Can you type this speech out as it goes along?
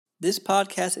This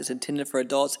podcast is intended for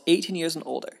adults 18 years and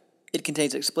older. It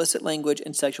contains explicit language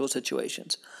and sexual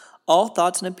situations. All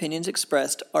thoughts and opinions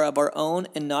expressed are of our own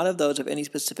and not of those of any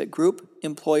specific group,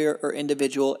 employer, or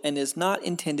individual, and is not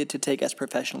intended to take as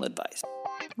professional advice.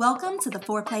 Welcome to the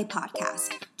Foreplay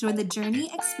Podcast. Join the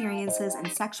journey, experiences,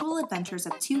 and sexual adventures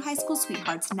of two high school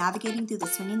sweethearts navigating through the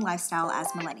swinging lifestyle as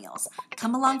millennials.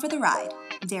 Come along for the ride.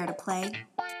 Dare to play.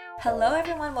 Hello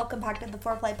everyone, welcome back to the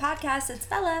Foreplay Podcast. It's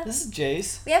Bella. This is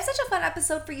Jace. We have such a fun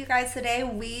episode for you guys today.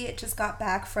 We just got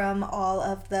back from all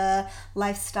of the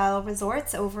lifestyle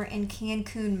resorts over in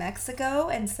Cancun, Mexico,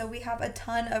 and so we have a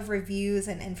ton of reviews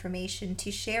and information to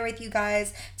share with you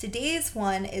guys. Today's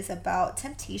one is about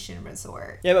Temptation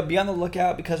Resort. Yeah, but be on the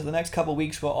lookout because the next couple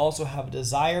weeks we'll also have a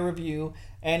Desire review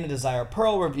and a Desire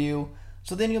Pearl review,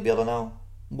 so then you'll be able to know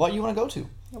what you want to go to.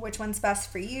 Which one's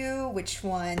best for you, which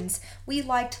ones we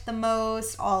liked the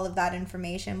most, all of that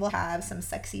information. We'll have some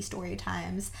sexy story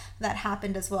times that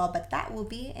happened as well, but that will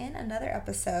be in another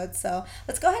episode. So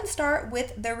let's go ahead and start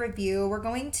with the review. We're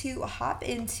going to hop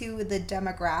into the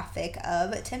demographic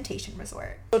of Temptation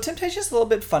Resort. So Temptation is a little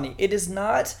bit funny. It is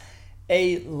not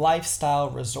a lifestyle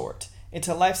resort. It's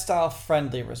a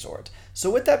lifestyle-friendly resort. So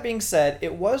with that being said,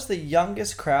 it was the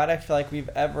youngest crowd I feel like we've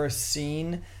ever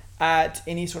seen at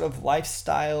any sort of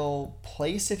lifestyle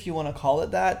place, if you want to call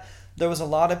it that. There was a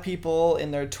lot of people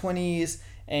in their 20s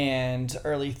and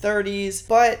early 30s,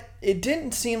 but it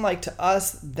didn't seem like to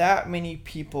us that many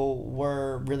people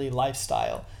were really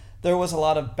lifestyle. There was a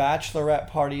lot of bachelorette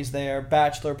parties there,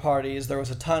 bachelor parties. There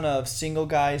was a ton of single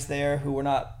guys there who were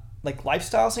not like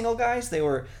lifestyle single guys. They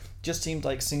were just seemed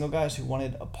like single guys who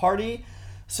wanted a party.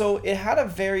 So it had a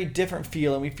very different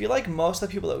feel, and we feel like most of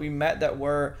the people that we met that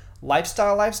were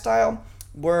lifestyle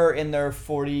were in their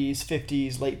 40s,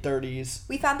 50s, late 30s.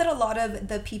 We found that a lot of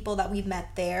the people that we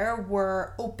met there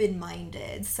were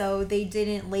open-minded. So they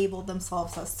didn't label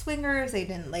themselves as swingers. They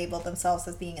didn't label themselves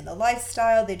as being in the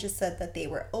lifestyle. They just said that they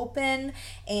were open.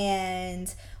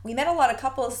 And we met a lot of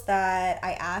couples that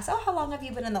I asked, how long have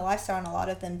you been in the lifestyle? And a lot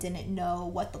of them didn't know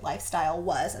what the lifestyle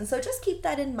was. And so just keep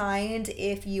that in mind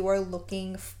if you are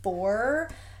looking for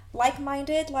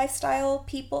like-minded lifestyle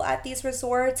people at these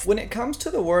resorts. When it comes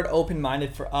to the word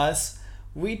open-minded for us,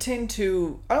 we tend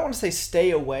to, I don't want to say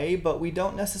stay away, but we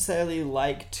don't necessarily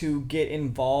like to get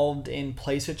involved in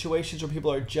play situations where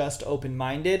people are just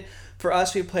open-minded. For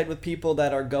us, we played with people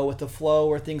that are go with the flow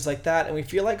or things like that, and we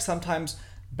feel like sometimes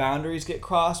boundaries get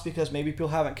crossed because maybe people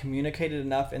haven't communicated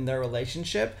enough in their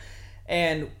relationship,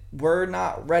 and we're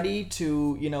not ready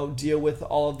to, deal with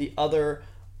all of the other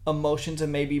emotions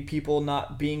and maybe people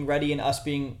not being ready and us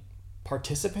being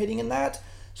participating in that.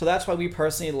 So that's why we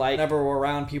personally like whenever we're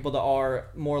around people that are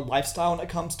more lifestyle when it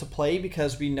comes to play,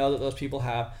 because we know that those people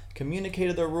have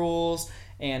communicated their rules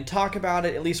and talk about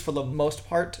it, at least for the most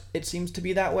part it seems to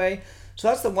be that way. So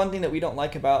that's the one thing that we don't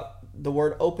like about the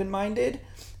word open-minded.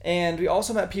 And we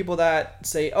also met people that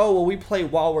say, we play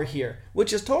while we're here,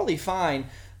 which is totally fine.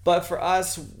 But for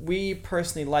us, we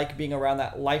personally like being around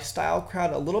that lifestyle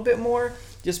crowd a little bit more,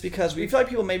 just because we feel like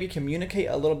people maybe communicate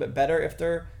a little bit better if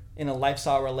they're in a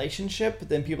lifestyle relationship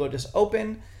than people are just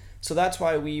open. So that's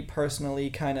why we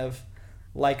personally kind of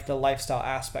like the lifestyle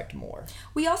aspect more.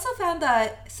 We also found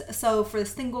that, so for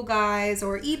single guys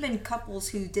or even couples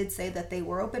who did say that they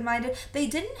were open-minded, they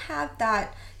didn't have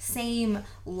that same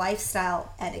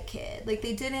lifestyle etiquette. Like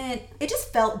it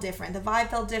just felt different. The vibe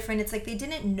felt different. It's like they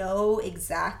didn't know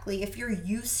exactly, if you're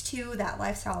used to that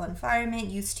lifestyle environment,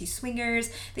 used to swingers,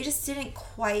 they just didn't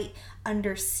quite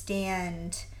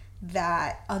understand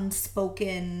that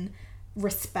unspoken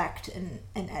respect and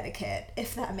etiquette,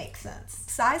 if that makes sense.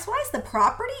 Size-wise, the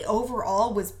property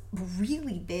overall was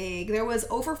really big. There was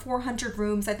over 400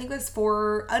 rooms. I think it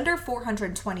was under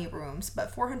 420 rooms,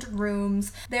 but 400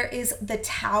 rooms. There is the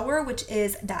tower, which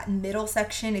is that middle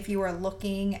section. If you are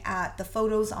looking at the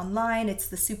photos online, it's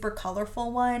the super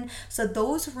colorful one. So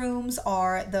those rooms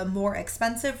are the more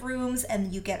expensive rooms,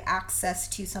 and you get access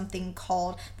to something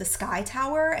called the Sky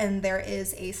Tower, and there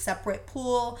is a separate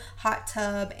pool, hot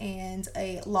tub, and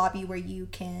a lobby where you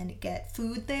can get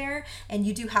food there. And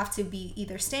you do have to be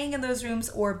either staying in those rooms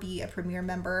or be a Premier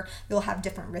member. You'll have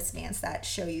different wristbands that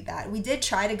show you that. We did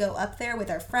try to go up there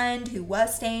with our friend who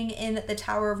was staying in the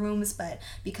tower rooms, but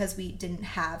because we didn't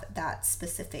have that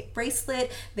specific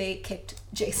bracelet, they kicked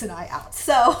Jason and I out.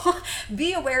 So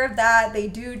be aware of that. They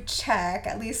do check,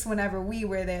 at least whenever we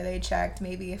were there, they checked.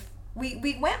 Maybe if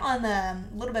we went on a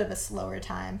little bit of a slower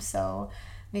time, so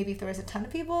maybe if there was a ton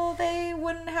of people, they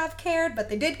wouldn't have cared, but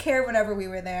they did care whenever we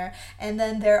were there. And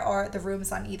then there are the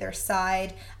rooms on either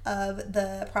side of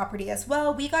the property as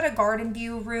well. We got a garden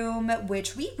view room,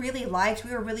 which we really liked.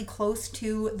 We were really close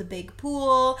to the big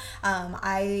pool.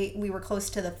 We were close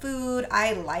to the food.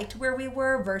 I liked where we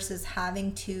were versus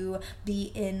having to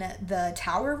be in the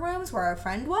tower rooms where our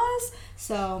friend was.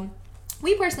 So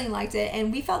we personally liked it,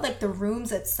 and we felt like the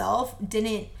rooms itself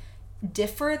didn't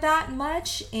differ that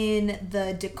much in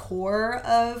the decor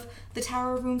of the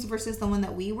tower rooms versus the one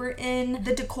that we were in.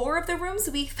 The decor of the rooms,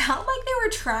 we felt like they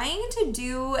were trying to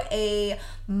do a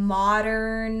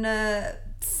modern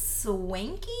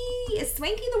swanky. Is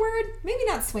swanky the word? Maybe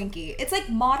not swanky. It's like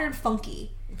modern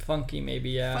funky. Funky,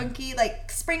 maybe, yeah. Funky,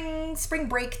 like spring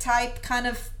break type kind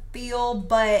of feel,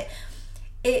 but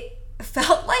it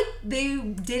felt like they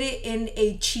did it in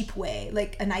a cheap way,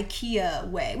 like an IKEA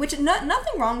way, which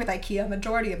nothing wrong with IKEA.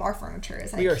 Majority of our furniture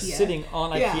is IKEA. We are sitting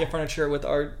on IKEA furniture with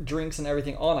our drinks and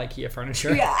everything on IKEA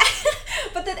furniture. Yeah.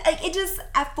 But then it just,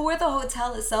 for the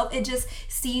hotel itself, it just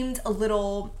seemed a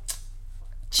little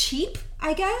cheap,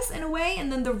 I guess, in a way.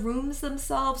 And then the rooms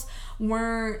themselves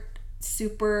weren't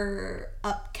super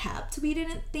upkept, we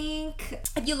didn't think.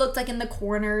 If you looked like in the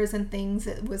corners and things,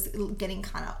 it was getting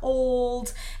kind of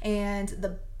old. And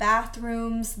the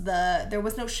bathrooms, there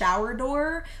was no shower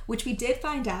door, which we did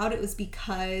find out it was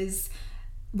because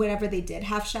whenever they did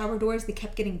have shower doors, they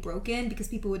kept getting broken because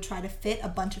people would try to fit a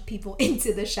bunch of people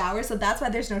into the shower. So that's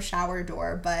why there's no shower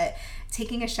door. But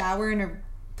taking a shower in a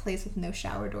place with no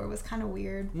shower door was kind of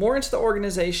weird. More into the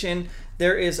organization,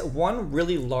 there is one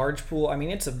really large pool. I mean,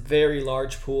 it's a very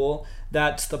large pool.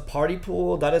 That's the party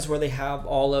pool. That is where they have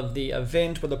all of the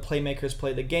event, where the playmakers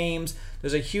play the games.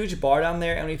 There's a huge bar down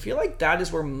there, and we feel like that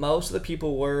is where most of the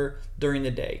people were during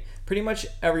the day. Pretty much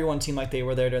everyone seemed like they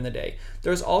were there during the day.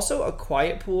 There's also a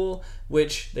quiet pool,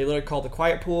 which they literally call the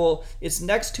quiet pool. It's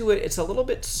next to it. It's a little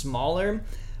bit smaller,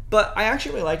 but I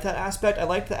actually really like that aspect. I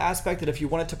like the aspect that if you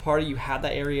wanted to party, you had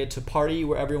that area to party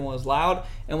where everyone was loud.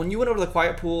 And when you went over to the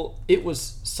quiet pool, it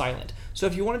was silent. So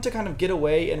if you wanted to kind of get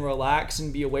away and relax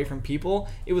and be away from people,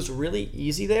 it was really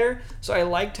easy there. So I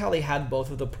liked how they had both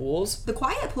of the pools. The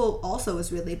quiet pool also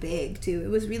was really big too. It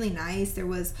was really nice.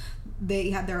 They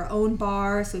had their own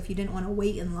bar, so if you didn't want to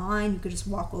wait in line, you could just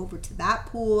walk over to that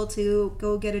pool to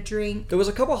go get a drink. There was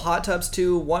a couple hot tubs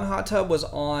too. One hot tub was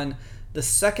on the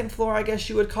second floor, I guess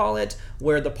you would call it,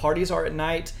 where the parties are at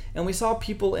night, and we saw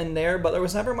people in there, but there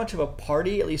was never much of a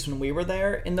party, at least when we were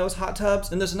there, in those hot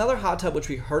tubs. And there's another hot tub which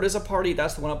we heard is a party.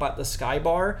 That's the one up at the Sky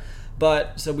Bar.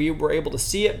 But so we were able to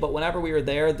see it, but whenever we were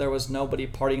there was nobody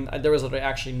partying. There was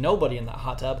actually nobody in that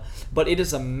hot tub, but it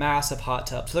is a massive hot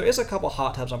tub. So there is a couple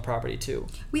hot tubs on property too.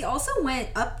 We also went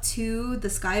up to the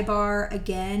Sky Bar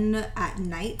again at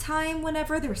nighttime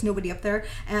whenever there was nobody up there,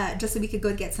 just so we could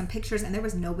go get some pictures, and there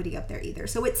was nobody up there either.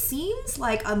 So it seems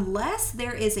like unless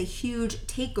there is a huge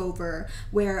takeover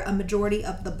where a majority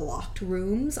of the blocked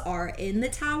rooms are in the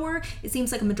tower, it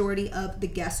seems like a majority of the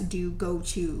guests do go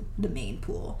to the main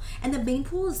pool. And the main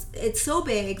pool it's so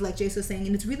big, like Jace was saying,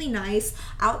 and it's really nice.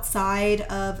 Outside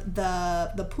of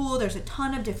the pool, there's a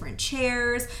ton of different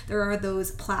chairs. There are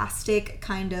those plastic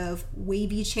kind of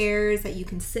wavy chairs that you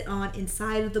can sit on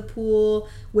inside of the pool.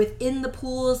 Within the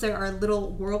pools, there are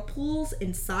little whirlpools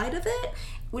inside of it,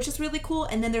 which is really cool.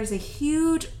 And then there's a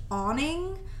huge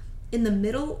awning in the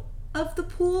middle of the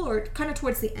pool, or kind of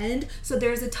towards the end. So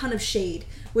there's a ton of shade,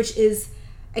 which is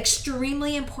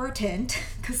extremely important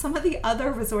because some of the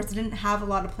other resorts didn't have a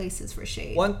lot of places for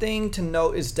shade. One thing to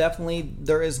note is definitely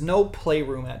there is no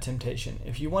playroom at Temptation.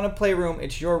 If you want a playroom,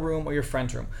 it's your room or your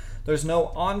friend's room. There's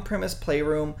no on-premise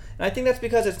playroom, and I think that's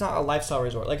because it's not a lifestyle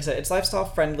resort. Like I said, it's lifestyle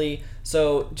friendly,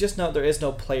 so just note there is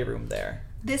no playroom there.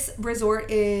 This resort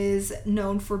is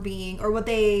known for being, or what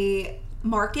they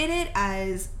market it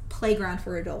as, playground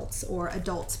for adults or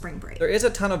adult spring break. There is a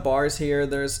ton of bars here.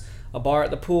 There's a bar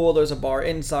at the pool, there's a bar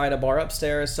inside, a bar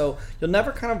upstairs, so you'll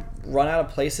never kind of run out of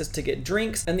places to get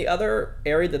drinks. And the other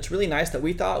area that's really nice that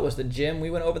we thought was the gym. We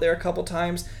went over there a couple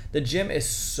times. The gym is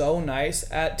so nice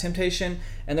at Temptation,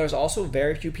 and there's also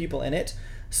very few people in it.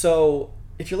 So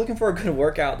if you're looking for a good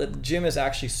workout, the gym is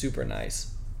actually super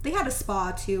nice. They had a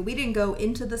spa too. We didn't go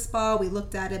into the spa, we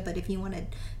looked at it, but if you wanted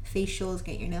facials,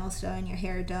 get your nails done, your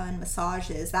hair done,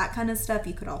 massages, that kind of stuff,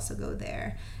 you could also go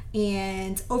there.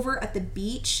 and over at the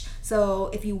beach. So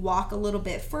if you walk a little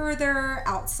bit further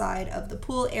outside of the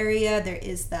pool area, there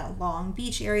is that long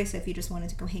beach area. So if you just wanted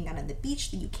to go hang out on the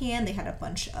beach, you can. They had a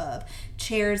bunch of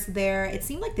chairs there. It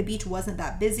seemed like the beach wasn't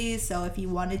that busy. So if you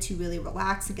wanted to really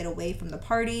relax and get away from the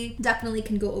party, definitely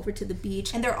can go over to the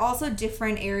beach. And there are also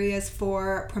different areas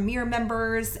for Premier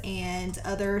members and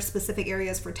other specific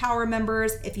areas for Tower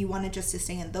members if you wanted just to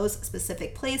stay in those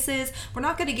specific places. We're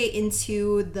not going to get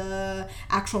into the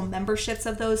actual memberships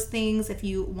of those things. If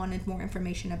you wanted more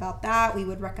information about that, we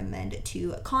would recommend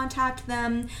to contact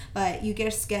them, but you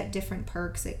just get different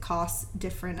perks. It costs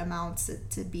different amounts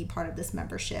to be part of this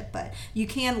membership, but you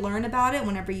can learn about it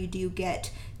whenever you do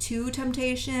get to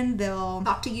Temptation. They'll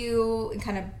talk to you and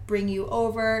kind of bring you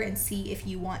over and see if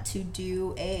you want to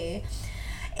do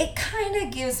it kind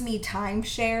of gives me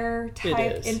timeshare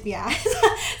type. Yeah.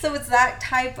 So it's that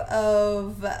type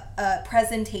of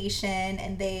presentation,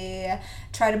 and they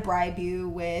try to bribe you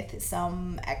with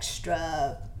some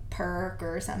extra perk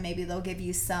or something. Maybe they'll give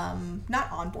you some,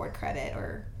 not onboard credit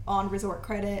or on resort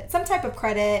credit, some type of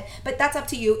credit, but that's up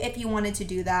to you if you wanted to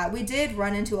do that. We did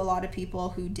run into a lot of people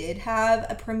who did have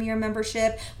a Premier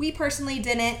membership. We personally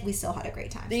didn't. We still had a great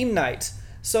time. Theme night.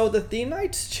 So the theme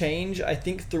nights change, I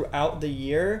think, throughout the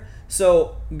year.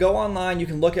 So go online. You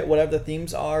can look at whatever the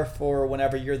themes are for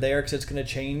whenever you're there, because it's going to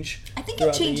change. I think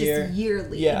it changes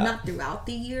yearly, yeah. Not throughout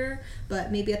the year,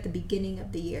 but maybe at the beginning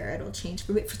of the year it'll change.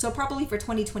 So probably for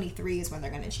 2023 is when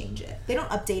they're going to change it. They don't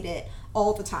update it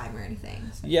all the time or anything.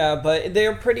 So. Yeah, but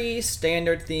they're pretty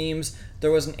standard themes.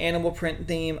 There was an animal print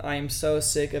theme. I am so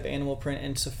sick of animal print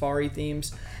and safari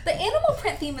themes. The animal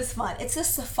print theme is fun. It's a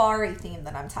safari theme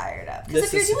that I'm tired of.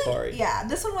 This is safari. Yeah,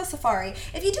 this one was safari.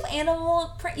 If you do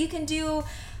animal print, you can do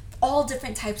all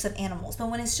different types of animals. But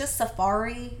when it's just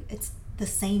safari, it's the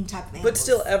same type of animals. But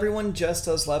still, everyone just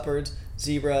does leopards,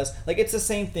 zebras. Like, it's the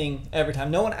same thing every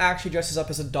time. No one actually dresses up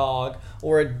as a dog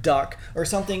or a duck or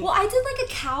something. Well, I did like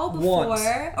a cow before. Once.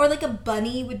 Or like a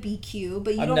bunny would be cute,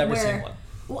 but I've never seen one.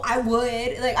 Well, I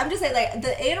would. Like, I'm just saying, like,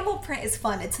 the animal print is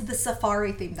fun. It's the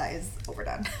safari theme that is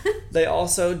overdone. They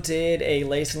also did a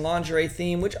lace and lingerie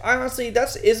theme, which honestly,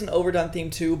 is an overdone theme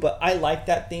too, but I like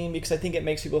that theme because I think it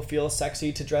makes people feel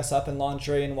sexy to dress up in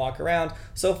lingerie and walk around.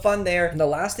 So fun there. And the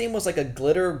last theme was like a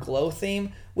glitter glow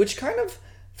theme, which kind of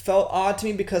felt odd to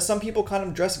me because some people kind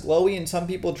of dress glowy and some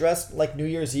people dressed like New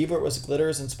Year's Eve where it was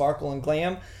glitters and sparkle and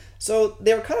glam. So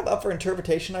they were kind of up for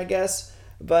interpretation, I guess.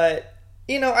 But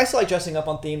you know, I still like dressing up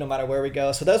on theme no matter where we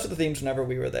go. So those were the themes whenever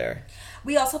we were there.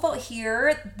 We also felt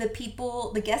here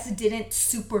the guests didn't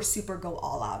super go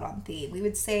all out on theme. We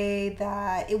would say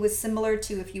that it was similar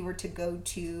to if you were to go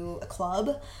to a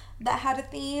club that had a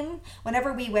theme.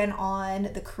 Whenever we went on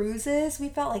the cruises, we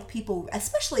felt like people,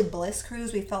 especially Bliss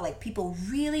Cruise, we felt like people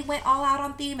really went all out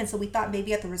on theme. And so we thought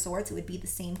maybe at the resorts it would be the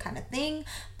same kind of thing.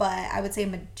 But I would say a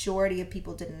majority of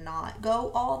people did not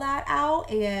go all that out.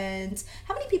 And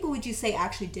how many people would you say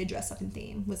actually did dress up in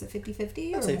theme? Was it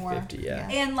 50-50 I'd say more? 50, yeah.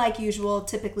 And like usual,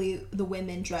 typically the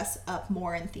women dress up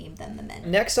more in theme than the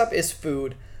men. Next up is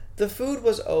food. The food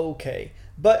was okay,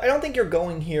 but I don't think you're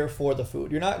going here for the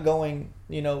food. You're not going,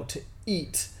 to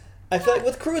eat. I feel like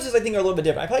with cruises, I think are a little bit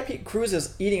different. I feel like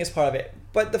cruises, eating is part of it,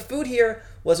 but the food here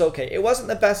was okay. It wasn't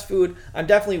the best food. I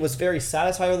definitely was very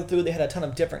satisfied with the food. They had a ton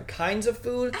of different kinds of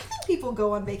food. I think people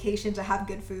go on vacation to have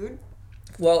good food.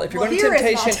 Well, if you're going to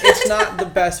Temptation, it's not the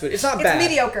best food. It's not bad. It's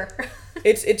mediocre.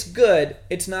 It's good.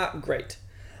 It's not great.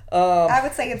 I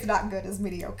would say it's not good as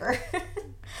mediocre.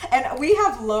 And we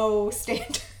have low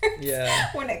standards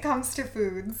when it comes to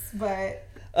foods, but...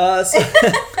 So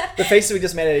the faces we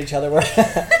just made at each other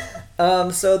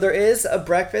were... so there is a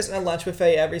breakfast and a lunch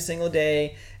buffet every single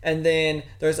day, and then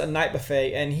there's a night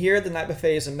buffet. And here the night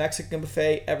buffet is a Mexican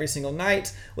buffet every single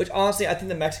night, which honestly I think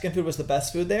the Mexican food was the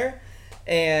best food there.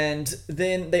 And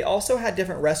then they also had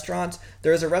different restaurants.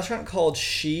 There is a restaurant called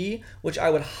She, which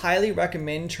I would highly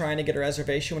recommend trying to get a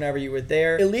reservation whenever you were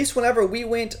there. At least whenever we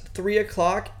went,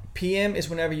 3:00 p.m. is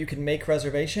whenever you can make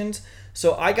reservations.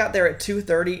 So I got there at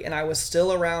 2:30 and I was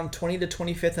still around 20 to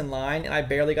 25th in line, and I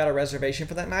barely got a reservation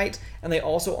for that night. And they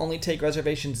also only take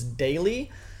reservations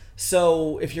daily.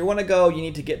 So if you want to go, you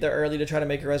need to get there early to try to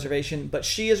make a reservation. But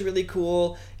She is really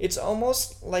cool. It's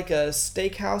almost like a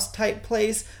steakhouse type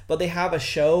place, but they have a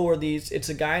show where it's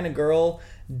a guy and a girl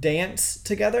dance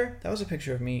together. That was a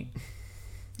picture of me.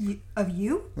 Of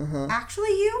you? Uh-huh. Actually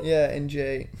you? Yeah, and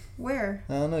Jay. Where?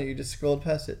 I don't know. You just scrolled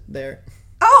past it there.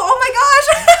 Oh my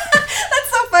gosh!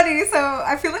 That's so funny. So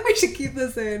I feel like we should keep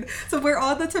this in. So we're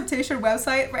on the Temptation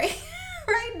website right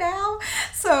right now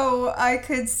so I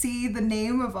could see the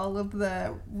name of all of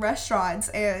the restaurants,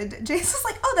 and Jace was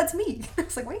like, oh, that's me. I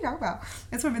was like, what are you talking about?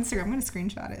 It's from Instagram. I'm going to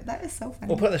screenshot it. That is so funny.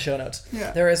 We'll put it in the show notes.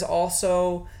 Yeah. There is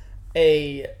also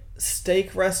a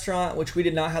steak restaurant, which we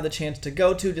did not have the chance to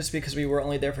go to just because we were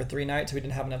only there for 3 nights. So we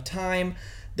didn't have enough time.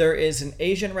 There is an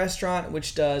Asian restaurant,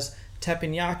 which does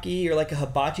teppanyaki or like a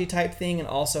hibachi type thing, and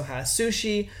also has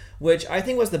sushi, which I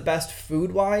think was the best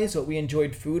food-wise. What we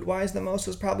enjoyed food-wise the most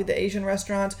was probably the Asian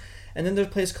restaurant. And then there's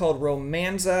a place called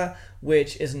Romanza,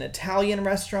 which is an Italian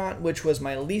restaurant, which was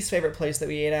my least favorite place that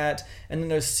we ate at. And then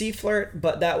there's Sea Flirt,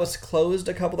 but that was closed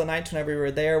a couple of nights whenever we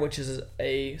were there, which is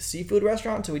a seafood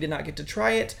restaurant, so we did not get to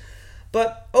try it.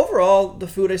 But overall, the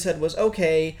food I said was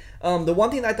okay. The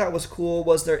one thing that I thought was cool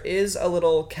was there is a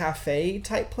little cafe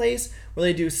type place where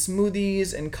they do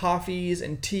smoothies and coffees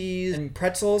and teas and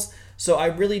pretzels. So I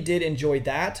really did enjoy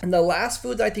that. And the last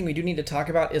food that I think we do need to talk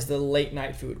about is the late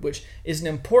night food, which is an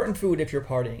important food if you're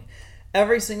partying.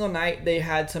 Every single night they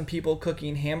had some people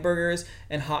cooking hamburgers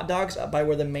and hot dogs up by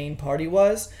where the main party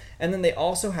was. And then they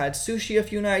also had sushi a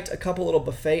few nights, a couple little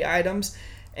buffet items.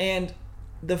 And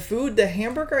the food, the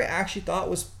hamburger, I actually thought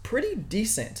was pretty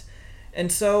decent.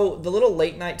 And so the little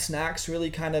late night snacks really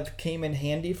kind of came in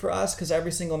handy for us because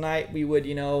every single night we would,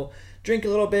 drink a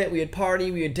little bit, we would party,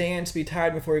 we would dance, be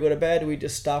tired before we go to bed. We'd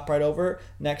just stop right over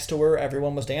next to where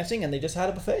everyone was dancing and they just had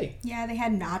a buffet. Yeah, they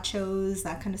had nachos,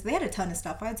 that kind of stuff. They had a ton of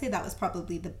stuff. I'd say that was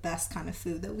probably the best kind of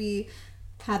food that we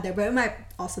had there, but it might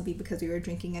also be because we were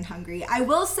drinking and hungry. I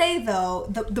will say though,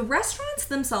 the restaurants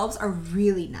themselves are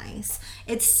really nice.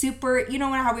 It's super,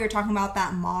 how we were talking about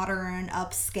that modern,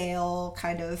 upscale,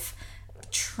 kind of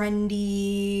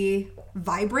trendy,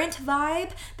 vibrant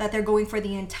vibe that they're going for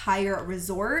the entire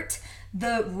resort.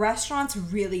 The restaurants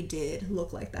really did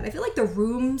look like that. I feel like the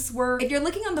rooms were, if you're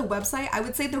looking on the website, I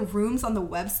would say the rooms on the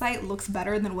website looks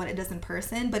better than what it does in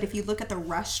person. But if you look at the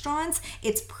restaurants,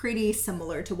 it's pretty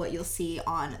similar to what you'll see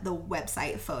on the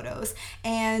website photos.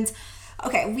 And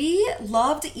okay, we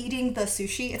loved eating the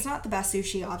sushi. It's not the best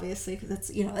sushi, obviously, because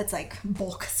it's like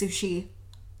bulk sushi.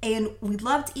 And we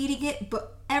loved eating it,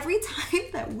 but every time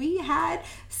that we had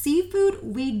seafood,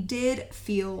 we did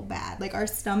feel bad. Like our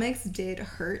stomachs did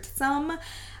hurt some,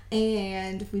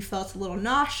 and we felt a little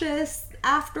nauseous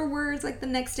afterwards, like the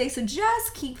next day. So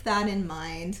just keep that in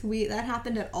mind. That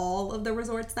happened at all of the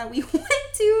resorts that we went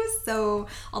to. So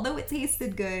although it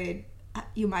tasted good,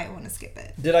 you might want to skip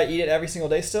it. Did I eat it every single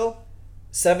day still?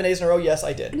 7 days in a row? Yes,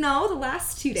 I did. No, the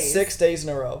last 2 days. 6 days in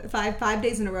a row. Five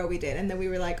days in a row we did. And then we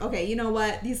were like, okay, you know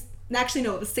what? Actually,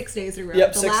 no, it was 6 days in a row.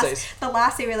 Yep, 6 days. The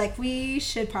last day we were like, we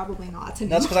should probably not.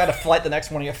 That's because I had a flight the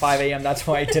next morning at 5 a.m. That's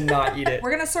why I did not eat it. We're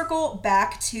going to circle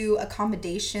back to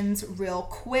accommodations real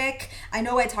quick. I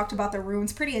know I talked about the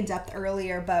rooms pretty in depth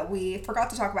earlier, but we forgot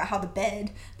to talk about how the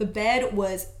bed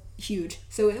was huge.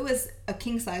 So it was a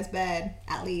king size bed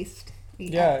at least.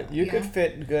 Yeah, you could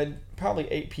fit good, probably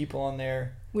 8 people on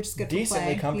there. Which is good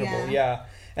decently for play. Comfortable, yeah.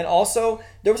 And also,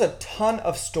 there was a ton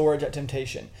of storage at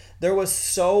Temptation. There was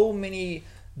so many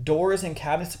doors and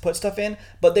cabinets to put stuff in,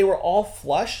 but they were all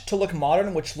flush to look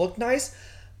modern, which looked nice,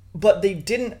 but they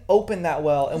didn't open that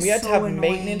well. And we had to have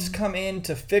maintenance come in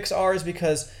to fix ours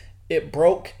because it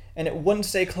broke and it wouldn't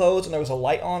stay closed and there was a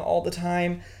light on all the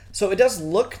time. So it does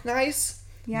look nice.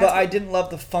 Yeah, but I didn't love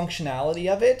the functionality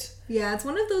of it. Yeah, it's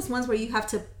one of those ones where you have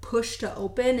to push to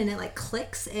open and it like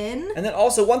clicks in. And then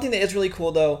also one thing that is really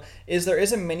cool though is there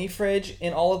is a mini fridge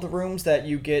in all of the rooms that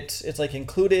you get. It's like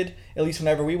included. At least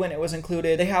whenever we went, it was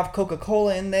included. They have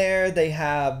Coca-Cola in there. They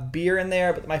have beer in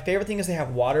there. But my favorite thing is they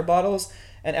have water bottles.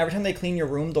 And every time they clean your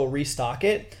room, they'll restock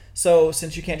it. So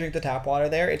since you can't drink the tap water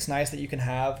there, it's nice that you can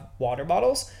have water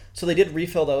bottles. So they did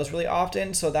refill those really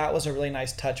often. So that was a really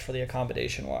nice touch for the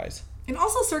accommodation wise. And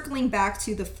also circling back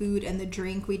to the food and the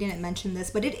drink, we didn't mention this,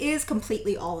 but it is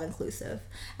completely all-inclusive.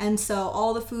 And so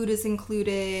all the food is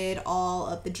included, all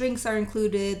of the drinks are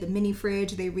included, the mini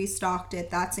fridge, they restocked it,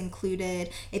 that's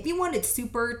included. If you wanted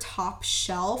super top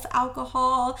shelf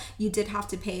alcohol, you did have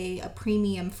to pay a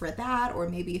premium for that, or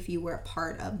maybe if you were a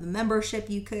part of the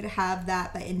membership, you could have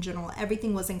that, but in general,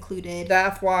 everything was included.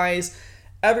 Staff-wise,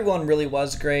 everyone really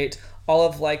was great. All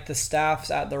of like the staffs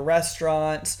at the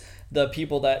restaurants, the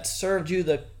people that served you,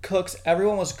 the cooks,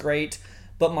 everyone was great.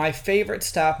 But my favorite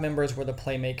staff members were the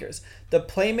playmakers. The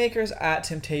playmakers at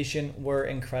Temptation were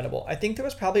incredible. I think there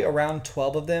was probably around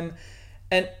 12 of them.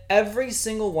 And every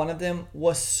single one of them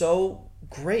was so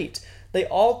great. They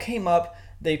all came up,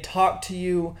 they talked to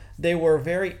you, they were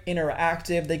very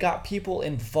interactive, they got people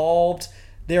involved.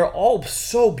 They're all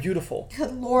so beautiful.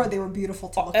 Good Lord, they were beautiful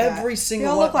to look at. Every single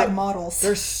one. They all look like models.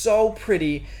 They're so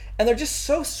pretty. And they're just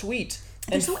so sweet.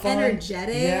 They're so fun.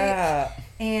 energetic. Yeah.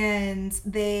 And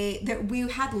we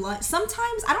had lunch.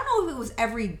 Sometimes, I don't know if it was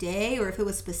every day or if it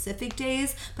was specific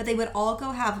days, but they would all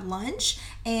go have lunch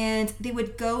and they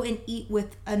would go and eat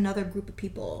with another group of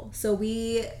people. So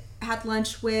we had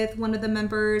lunch with one of the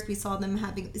members. We saw them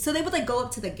so they would like go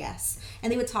up to the guests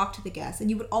and they would talk to the guests, and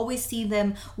you would always see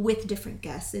them with different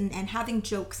guests and having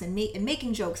jokes and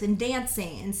making jokes and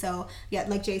dancing. And so, yeah,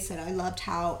 like Jay said, I loved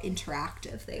how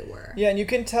interactive they were. Yeah, and you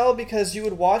can tell because you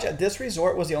would watch at this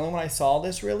resort was the only one I saw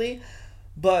this really,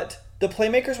 but the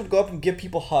playmakers would go up and give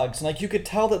people hugs, and like you could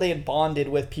tell that they had bonded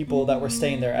with people that were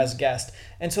staying there as guests.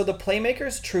 And so the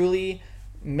playmakers truly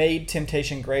made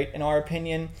Temptation great in our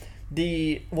opinion.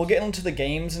 We'll get into the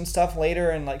games and stuff later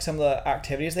and like some of the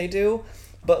activities they do,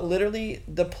 but literally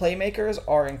the playmakers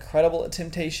are incredible at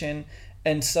Temptation.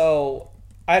 And so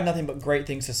I have nothing but great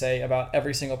things to say about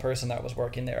every single person that was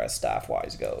working there as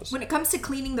staff-wise goes. When it comes to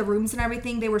cleaning the rooms and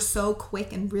everything, they were so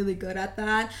quick and really good at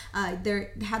that. They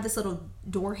had this little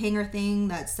door hanger thing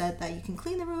that said that you can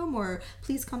clean the room or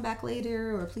please come back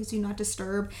later or please do not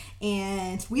disturb.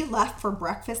 And we left for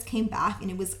breakfast, came back, and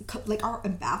it was like our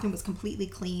bathroom was completely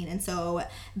clean. And so,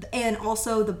 and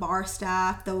also the bar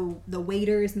staff, the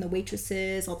waiters and the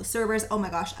waitresses, all the servers, oh my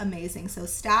gosh, amazing. So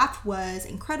staff was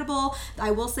incredible.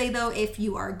 I will say though, if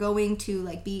you are going to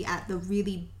like be at the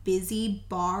really busy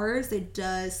bars, it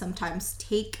does sometimes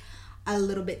take a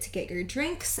little bit to get your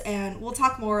drinks, and we'll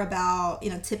talk more about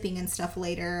tipping and stuff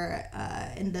later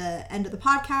in the end of the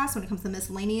podcast when it comes to the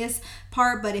miscellaneous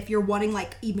part. But if you're wanting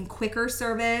like even quicker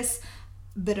service,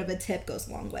 a bit of a tip goes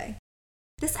a long way.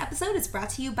 This episode is brought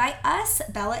to you by us,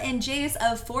 Bella and Jace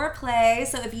of Foreplay.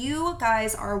 So if you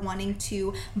guys are wanting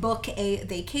to book a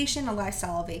vacation, a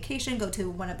lifestyle vacation, go to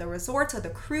one of the resorts or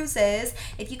the cruises,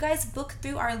 if you guys book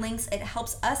through our links, it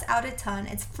helps us out a ton.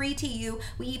 It's free to you.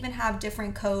 We even have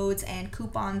different codes and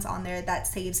coupons on there that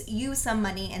saves you some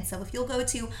money. And so if you'll go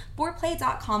to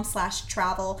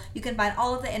foreplay.com/travel, you can find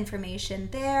all of the information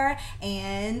there,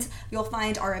 and you'll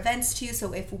find our events too.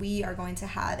 So if we are going to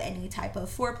have any type of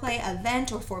Foreplay event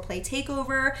or Foreplay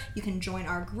takeover, you can join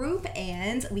our group,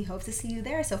 and we hope to see you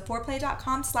there. So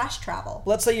foreplay.com/travel.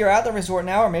 Let's say you're at the resort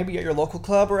now, or maybe at your local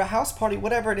club or a house party,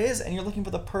 whatever it is, and you're looking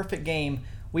for the perfect game.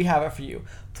 We have it for you.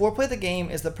 Foreplay the game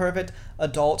is the perfect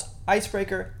adult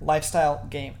icebreaker lifestyle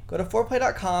game. Go to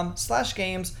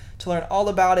foreplay.com/games to learn all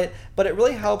about it, but it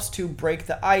really helps to break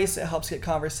the ice. It helps get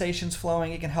conversations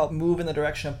flowing. It can help move in the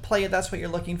direction of play if that's what you're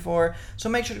looking for. So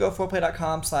make sure to go to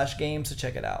foreplay.com/games to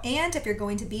check it out. And if you're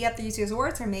going to be at these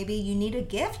resorts, or maybe you need a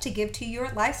gift to give to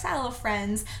your lifestyle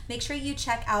friends, make sure you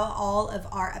check out all of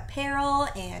our apparel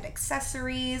and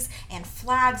accessories and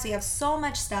flags. We have so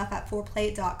much stuff at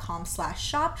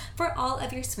foreplay.com/shop for all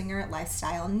of your swinger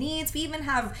lifestyle needs. We even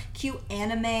have cute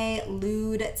anime,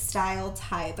 lewd style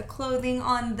type clothing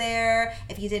on there.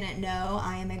 If you didn't know,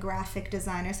 I am a graphic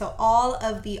designer, so all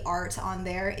of the art on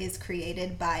there is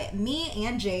created by me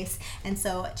and Jace, and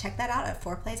so check that out at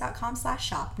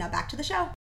foreplay.com/shop. Now back to the show.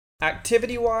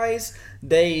 Activity-wise,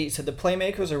 the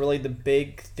playmakers are really the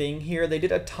big thing here. They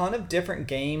did a ton of different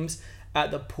games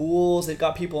at the pools. They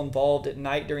got people involved at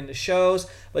night during the shows,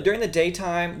 but during the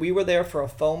daytime, we were there for a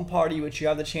foam party, which you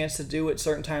have the chance to do at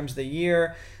certain times of the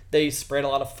year. They sprayed a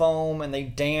lot of foam and they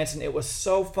danced, and it was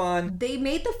so fun. They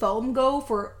made the foam go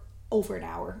for over an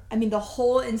hour. I mean, the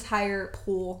whole entire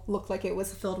pool looked like it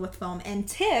was filled with foam. And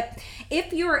tip,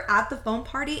 if you're at the foam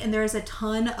party and there's a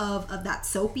ton of that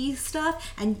soapy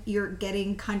stuff and you're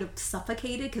getting kind of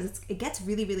suffocated because it gets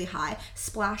really, really high,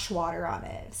 splash water on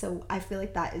it. So I feel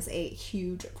like that is a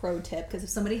huge pro tip, because if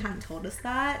somebody hadn't told us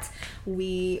that,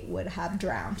 we would have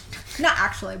drowned. Not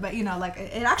actually, but like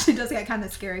it actually does get kind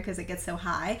of scary because it gets so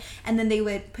high. And then they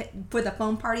would put, for the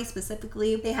foam party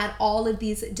specifically, they had all of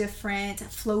these different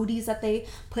floaties that they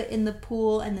put in the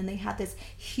pool, and then they had this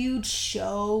huge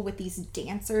show with these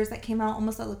dancers that came out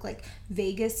almost that looked like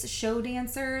Vegas show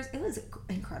dancers. It was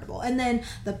incredible. And then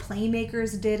the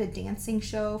playmakers did a dancing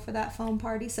show for that foam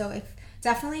party. So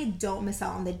definitely don't miss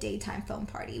out on the daytime foam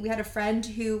party. We had a friend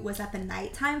who was at the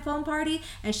nighttime foam party,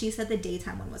 and she said the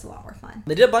daytime one was a lot more fun.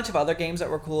 They did a bunch of other games that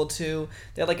were cool too.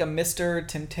 They had like a Mr.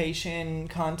 Temptation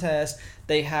contest.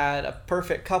 They had a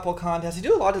perfect couple contest. They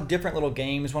do a lot of different little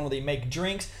games. One where they make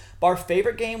drinks. But our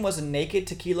favorite game was a naked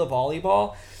tequila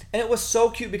volleyball. And it was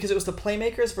so cute because it was the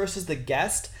playmakers versus the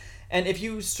guest. And if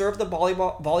you served the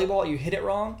volleyball, you hit it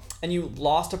wrong, and you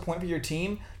lost a point for your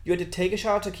team, you had to take a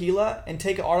shot of tequila and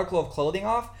take an article of clothing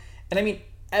off. And I mean,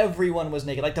 everyone was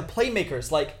naked. Like the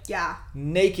playmakers,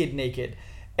 naked.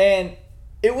 And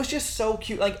it was just so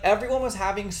cute. Like, everyone was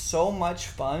having so much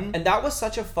fun, and that was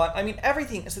such a fun, I mean,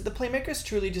 everything. So the Playmakers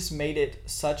truly just made it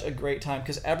such a great time,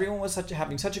 because everyone was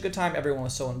having such a good time. Everyone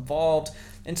was so involved,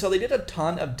 and so they did a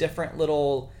ton of different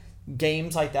little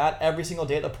games like that every single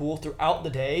day at the pool throughout the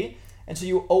day, and so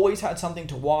you always had something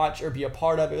to watch or be a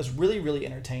part of. It was really, really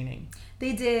entertaining.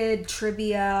 They did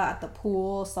trivia at the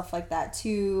pool, stuff like that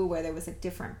too, where there was like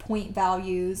different point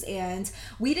values. And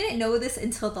we didn't know this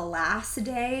until the last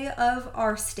day of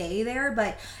our stay there.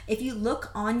 But if you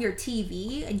look on your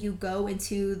TV and you go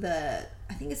into the,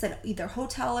 I think it said either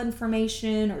hotel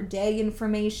information or day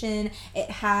information, it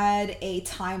had a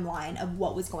timeline of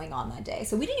what was going on that day.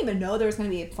 So we didn't even know there was going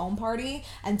to be a foam party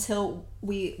until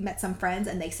we met some friends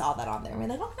and they saw that on there. And we're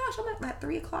like, oh my gosh, at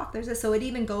 3 o'clock there's this. So it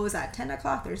even goes at 10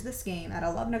 o'clock, there's this game. At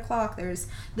 11 o'clock, there's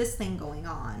this thing going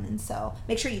on. And so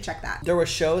make sure you check that. There were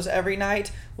shows every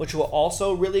night, which were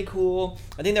also really cool.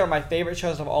 I think they were my favorite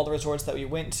shows of all the resorts that we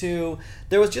went to.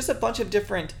 There was just a bunch of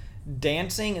different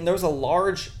dancing, and there was a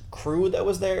large crew that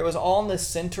was there. It was all on the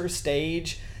center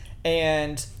stage,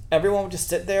 and everyone would just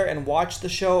sit there and watch the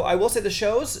show. I will say the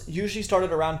shows usually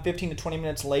started around 15 to 20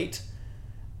 minutes late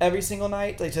every single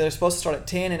night. Like, so they're supposed to start at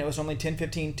 10, and it was only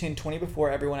 10:15, 10:20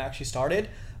 before everyone actually started.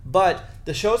 But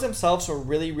the shows themselves were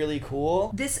really, really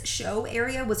cool. This show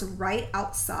area was right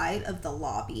outside of the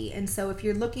lobby, and so if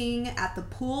you're looking at the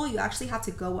pool, you actually have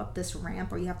to go up this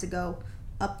ramp, or you have to go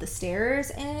up the stairs,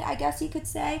 and I guess you could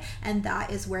say, and that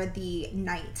is where the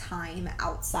nighttime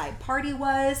outside party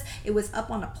was. It was up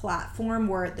on a platform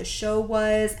where the show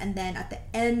was, and then at the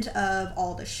end of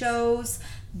all the shows,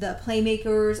 the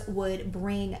Playmakers would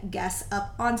bring guests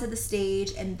up onto the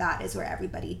stage, and that is where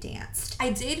everybody danced.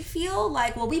 I did feel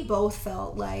like, well, we both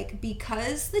felt like,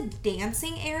 because the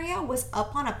dancing area was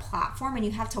up on a platform and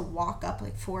you have to walk up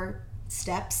like 4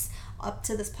 steps up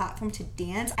to this platform to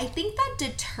dance, I think that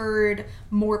deterred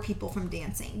more people from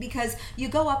dancing, because you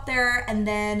go up there and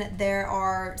then there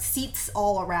are seats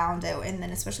all around it, and then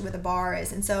especially where the bar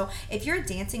is, and so if you're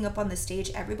dancing up on the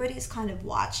stage, everybody's kind of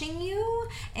watching you,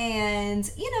 and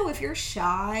you know, if you're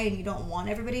shy and you don't want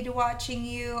everybody to watching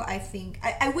you, I think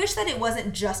I wish that it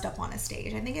wasn't just up on a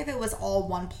stage. I think if it was all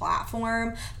one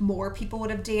platform, more people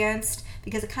would have danced,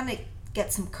 because it kind of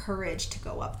get some courage to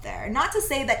go up there. Not to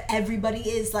say that everybody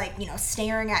is like, you know,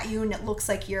 staring at you and it looks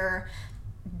like you're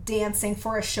dancing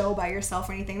for a show by yourself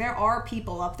or anything. There are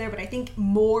people up there, but I think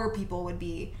more people would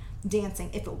be dancing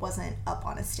if it wasn't up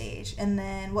on a stage. And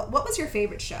then what was your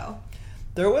favorite show?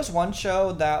 There was one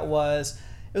show that was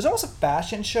almost a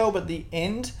fashion show, but at the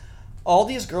end, all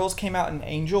these girls came out in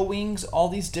angel wings, all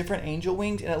these different angel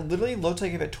wings, and it literally looked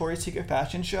like a Victoria's Secret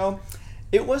fashion show.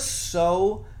 It was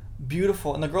so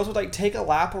beautiful, and the girls would like take a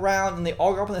lap around, and they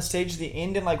all got up on the stage at the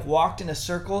end and like walked in a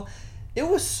circle. It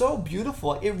was so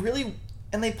beautiful. It really,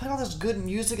 and they played all this good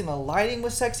music, and the lighting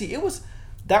was sexy.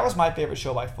 That was my favorite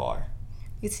show by far.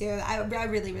 Me too. I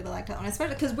really, really liked that one,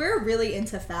 especially because we're really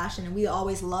into fashion, and we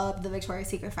always loved the Victoria's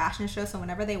Secret fashion show. So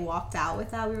whenever they walked out with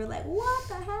that, we were like, what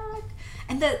the heck?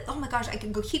 And oh my gosh, I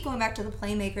can keep going back to the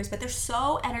Playmakers, but they're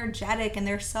so energetic and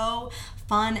they're so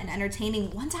fun and entertaining.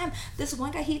 One time, this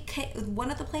one guy, one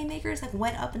of the Playmakers, like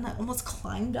went up and like almost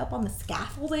climbed up on the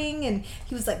scaffolding, and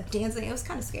he was like dancing. It was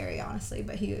kind of scary, honestly,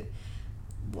 but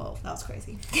whoa, that was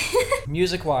crazy.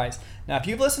 Music-wise, now if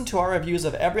you've listened to our reviews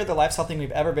of every other lifestyle thing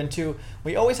we've ever been to,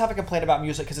 we always have a complaint about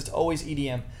music because it's always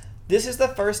EDM. This is the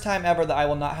first time ever that I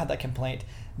will not have that complaint.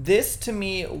 This, to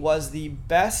me, was the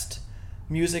best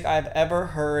music I've ever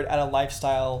heard at a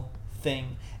lifestyle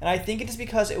thing. And I think it is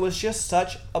because it was just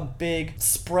such a big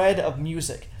spread of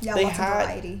music. Yeah, lots of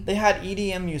variety. They had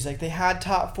EDM music, they had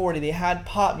top 40, they had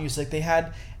pop music, they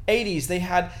had 80s, they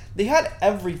had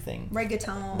everything.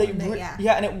 Reggaeton.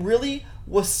 Yeah, and it really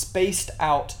was spaced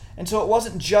out. And so it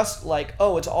wasn't just like,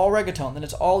 oh, it's all reggaeton, then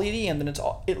it's all EDM, then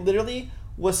it literally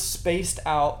was spaced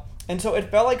out. And so it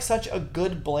felt like such a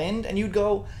good blend, and you'd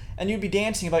go and you'd be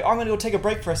dancing, you'd be like, oh, I'm going to go take a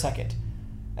break for a second.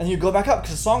 And then you'd go back up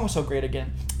because the song was so great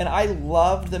again. And I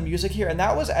loved the music here, and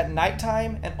that was at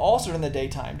nighttime and also during the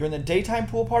daytime. During the daytime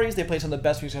pool parties, they played some of the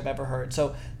best music I've ever heard.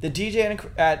 So the DJ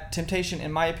at Temptation,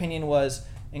 in my opinion, was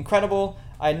incredible.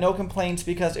 I had no complaints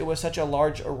because it was such a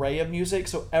large array of music,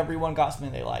 so everyone got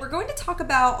something they liked. We're going to talk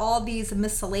about all these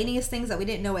miscellaneous things that we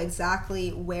didn't know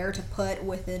exactly where to put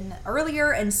within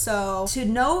earlier, and so to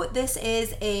note, this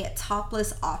is a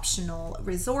topless optional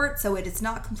resort, so it is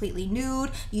not completely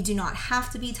nude. You do not have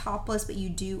to be topless, but you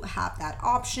do have that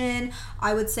option.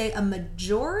 I would say a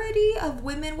majority of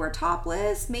women were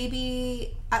topless,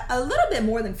 maybe a little bit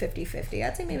more than 50-50.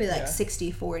 I'd say maybe like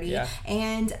 60-40. Yeah.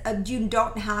 And you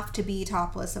don't have to be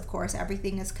topless, of course.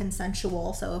 Everything is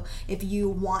consensual. So if you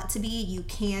want to be, you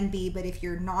can be. But if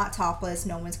you're not topless,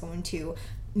 no one's going to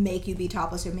make you be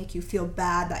topless or make you feel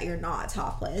bad that you're not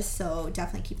topless. So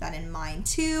definitely keep that in mind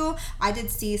too. I did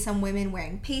see some women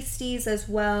wearing pasties as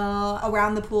well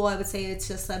around the pool. I would say it's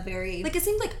just a very, like, it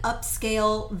seemed like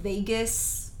upscale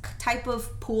Vegas type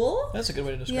of pool. That's a good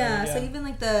way to describe it. Yeah, so even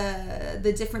like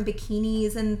the different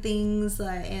bikinis and things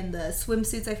and the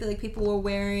swimsuits I feel like people were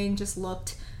wearing just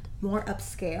looked more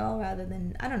upscale rather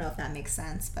than, I don't know if that makes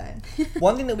sense, but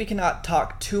one thing that we cannot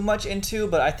talk too much into,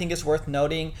 but I think it's worth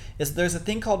noting, is there's a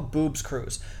thing called Boobs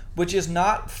Cruise, which is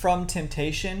not from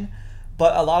Temptation,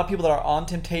 but a lot of people that are on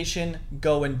Temptation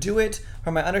go and do it.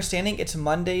 From my understanding, it's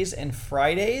Mondays and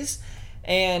Fridays,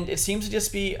 and it seems to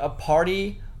just be a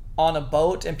party on a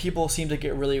boat, and people seem to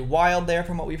get really wild there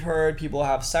from what we've heard. People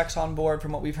have sex on board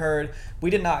from what we've heard.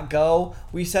 We did not go.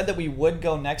 We said that we would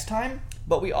go next time,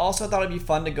 but we also thought it'd be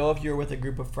fun to go if you were with a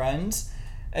group of friends.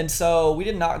 And so we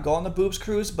did not go on the Boobs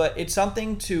Cruise, but it's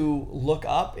something to look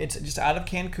up. It's just out of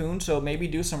Cancun, so maybe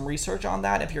do some research on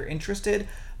that if you're interested.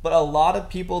 But a lot of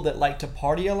people that like to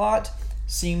party a lot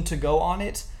seem to go on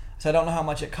it. So I don't know how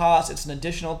much it costs. It's an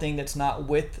additional thing that's not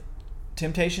with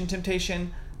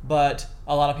Temptation, but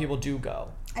a lot of people do go.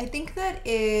 I think that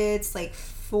it's like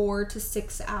 4 to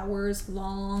 6 hours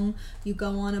long. You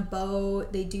go on a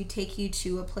boat. They do take you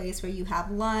to a place where you have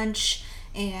lunch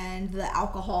and the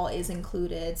alcohol is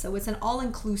included. So it's an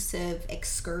all-inclusive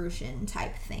excursion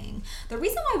type thing. The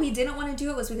reason why we didn't want to do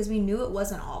it was because we knew it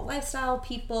wasn't all lifestyle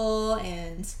people,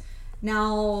 and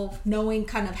now knowing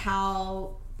kind of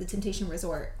how the Temptation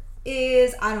Resort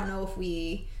is, I don't know if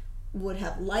we would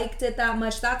have liked it that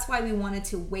much. That's why we wanted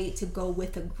to wait to go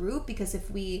with a group, because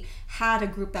if we had a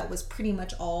group that was pretty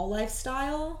much all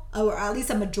lifestyle, or at least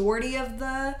a majority of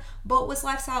the boat was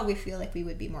lifestyle, we feel like we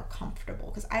would be more comfortable,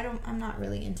 because I'm not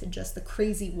really into just the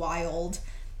crazy wild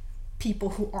people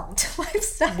who aren't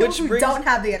lifestyle, who don't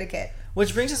have the etiquette.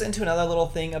 Which brings us into another little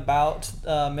thing about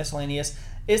miscellaneous,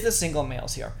 is the single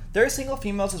males here. There are single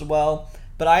females as well,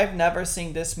 but I've never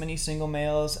seen this many single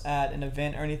males at an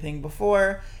event or anything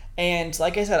before. And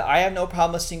like I said, I have no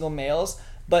problem with single males,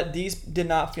 but these did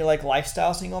not feel like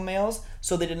lifestyle single males,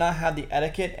 so they did not have the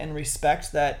etiquette and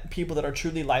respect that people that are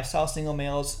truly lifestyle single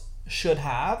males should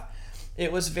have.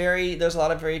 It was there's a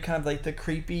lot of very kind of like the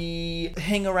creepy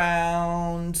hang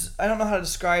around. I don't know how to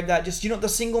describe that. Just, the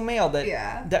single male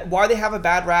that why they have a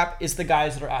bad rap is the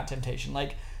guys that are at Temptation.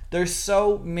 Like, there's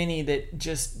so many that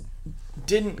just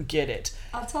didn't get it.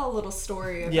 I'll tell a little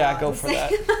story about go for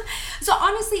that. So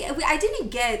honestly, I didn't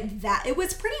get that. It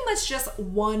was pretty much just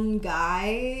one guy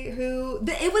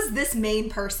it was this main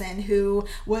person who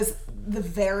was the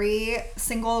very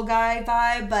single guy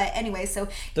vibe. But anyway, so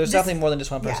there's definitely more than just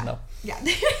one person though. Yeah,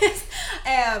 there is.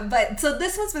 But so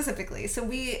this one specifically, so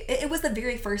it was the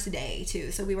very first day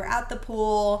too. So we were at the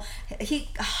pool. He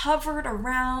hovered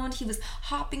around. He was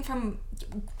hopping from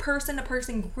person to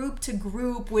person, group to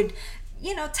group, would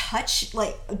touch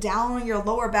like down on your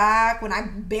lower back when I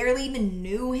barely even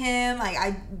knew him. Like,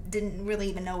 I didn't really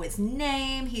even know his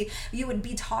name. You would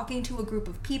be talking to a group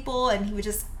of people and he would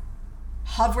just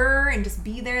hover and just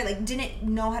be there, like didn't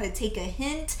know how to take a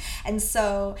hint. And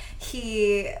so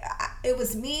it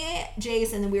was me,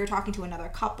 Jace, and then we were talking to another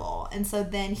couple, and so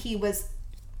then he was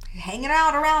hanging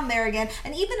out around there again.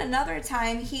 And even another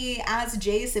time he asked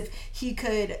Jace if he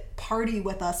could party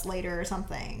with us later or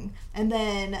something. And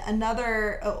then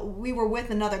we were with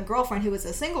another girlfriend who was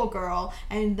a single girl,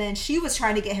 and then she was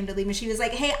trying to get him to leave, and she was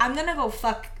like, hey, I'm gonna go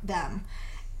fuck them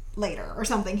later or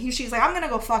something. She's like, I'm gonna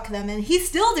go fuck them, and he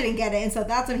still didn't get it. And so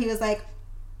that's when he was like,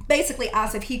 basically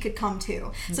asked if he could come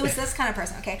too. So it's this kind of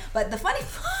person, okay? But the funny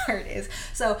part is,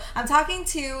 so I'm talking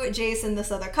to Jason, this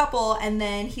other couple, and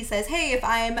then he says, hey, if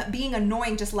I'm being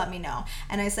annoying, just let me know.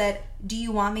 And I said, do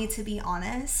you want me to be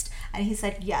honest? And he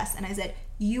said, yes. And I said,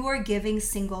 you are giving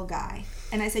single guy.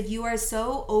 And I said, you are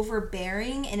so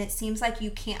overbearing, and it seems like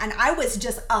you can't. And I was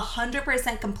just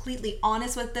 100% completely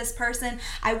honest with this person.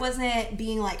 I wasn't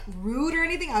being like rude or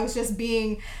anything. I was just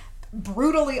being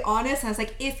brutally honest. And I was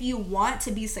like, if you want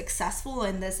to be successful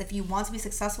in this, if you want to be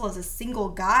successful as a single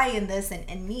guy in this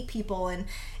and meet people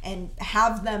and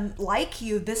have them like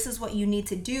you, this is what you need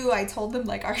to do. I told them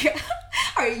like our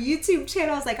YouTube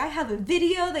channel, I was like, I have a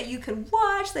video that you can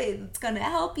watch that's gonna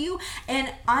help you. And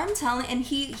I'm telling, and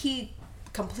he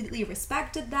completely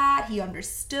respected that. He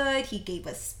understood. He gave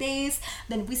us space.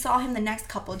 Then we saw him the next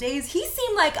couple of days. He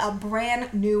seemed like a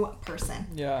brand new person.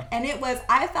 Yeah. And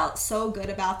I felt so good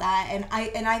about that. And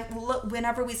I look,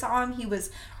 whenever we saw him, he was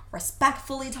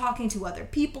respectfully talking to other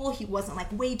people. He wasn't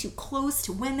like way too close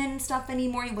to women and stuff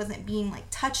anymore. He wasn't being like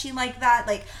touchy like that.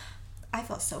 Like, I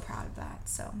felt so proud of that.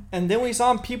 So. And then we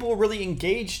saw people really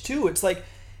engaged too. It's like,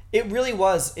 it really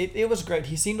was. It was great.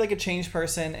 He seemed like a changed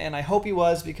person, and I hope he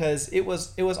was, because it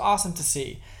was awesome to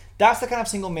see. That's the kind of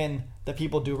single men that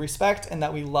people do respect and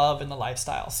that we love in the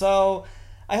lifestyle. So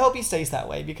I hope he stays that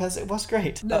way, because it was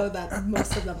great. No, that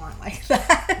most of them aren't like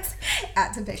that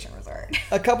at Temptation Resort.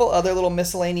 A couple other little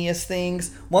miscellaneous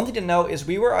things. One thing to note is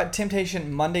we were at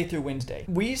Temptation Monday through Wednesday.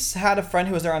 We had a friend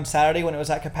who was there on Saturday when it was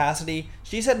at capacity.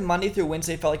 She said Monday through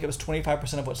Wednesday felt like it was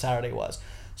 25% of what Saturday was.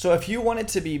 So if you wanted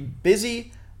to be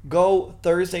busy, go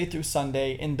Thursday through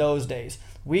Sunday in those days.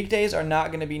 Weekdays are not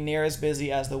going to be near as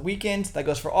busy as the weekends. That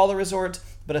goes for all the resorts,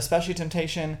 but especially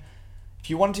Temptation. If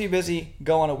you want to be busy,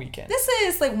 go on a weekend. This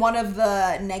is like one of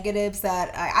the negatives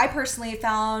that I personally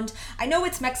found. I know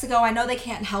it's Mexico. I know they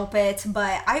can't help it,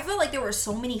 but I feel like there were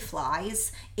so many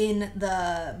flies in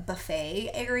the buffet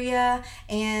area,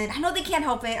 and I know they can't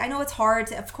help it. I know it's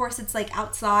hard. Of course, it's like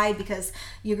outside because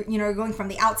you're going from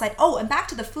the outside. Oh, and back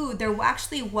to the food. There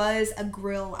actually was a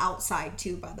grill outside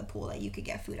too by the pool that you could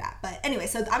get food at. But anyway,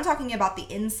 so I'm talking about the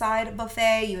inside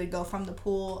buffet. You would go from the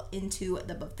pool into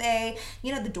the buffet.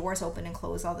 You know, the doors open and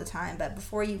close all the time, but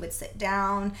before you would sit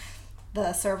down,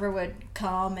 the server would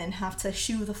come and have to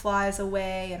shoo the flies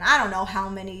away, and I don't know how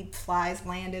many flies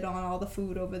landed on all the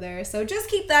food over there. So just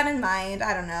keep that in mind.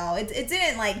 I don't know. It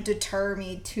didn't like deter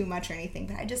me too much or anything,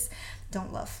 but I just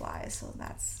don't love flies, so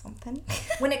that's something.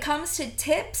 When it comes to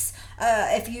tips,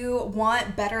 if you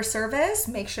want better service,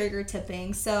 make sure you're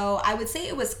tipping. So I would say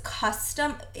it was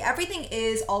custom. Everything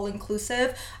is all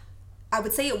inclusive. I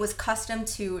would say it was custom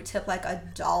to tip like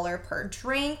 $1 per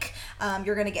drink.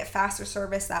 You're gonna get faster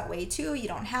service that way too. You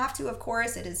don't have to, of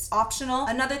course, it is optional.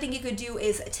 Another thing you could do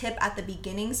is tip at the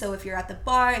beginning. So if you're at the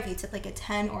bar, if you tip like a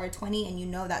 10 or a 20 and you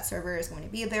know that server is going to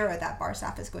be there or that bar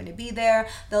staff is going to be there,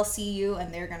 they'll see you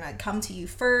and they're gonna come to you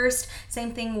first.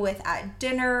 Same thing with at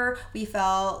dinner. We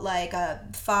felt like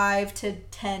 $5 to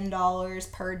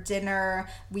 $10 per dinner.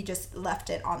 We just left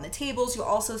it on the tables. You'll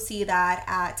also see that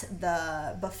at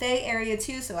the buffet area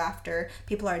too, so after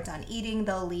people are done eating,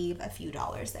 they'll leave a few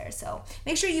dollars there. So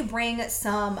make sure you bring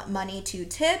some money to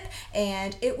tip,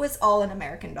 and it was all in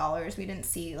American dollars. We didn't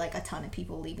see like a ton of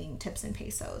people leaving tips in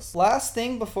pesos. Last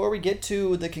thing before we get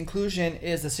to the conclusion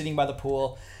is the seating by the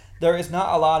pool. There is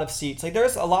not a lot of seats. Like,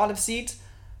 there's a lot of seats,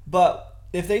 but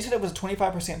if they said it was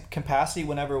 25% capacity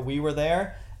whenever we were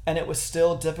there and it was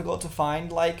still difficult to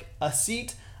find like a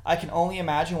seat, I can only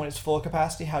imagine when it's full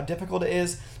capacity how difficult it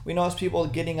is. We notice people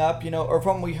getting up, or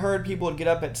from what we heard, people would get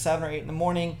up at 7 or 8 in the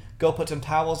morning, go put some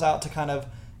towels out to kind of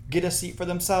get a seat for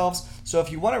themselves. So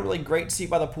if you want a really great seat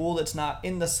by the pool that's not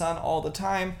in the sun all the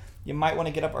time, you might want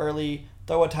to get up early,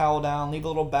 throw a towel down, leave a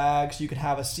little bag so you can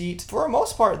have a seat. For the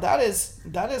most part, that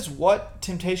is what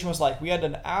Temptation was like. We had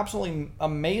an absolutely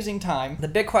amazing time. The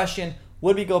big question,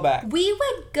 would we go back? We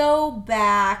would go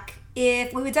back.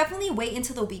 If we would definitely wait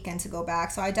until the weekend to go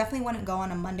back. So I definitely wouldn't go on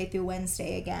a Monday through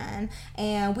Wednesday again.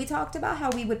 And we talked about how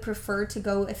we would prefer to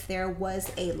go if there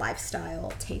was a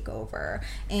lifestyle takeover.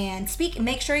 And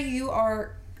make sure you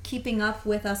are keeping up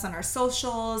with us on our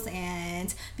socials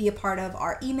and be a part of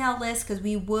our email list, because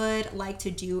we would like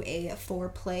to do a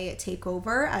foreplay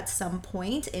takeover at some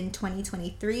point in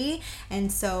 2023. And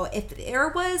so if there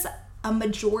was a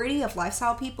majority of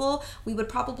lifestyle people, we would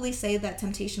probably say that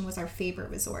Temptation was our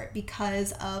favorite resort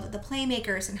because of the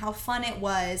playmakers and how fun it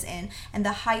was, and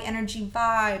the high energy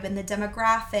vibe and the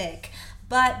demographic.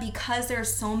 But because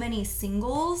there's so many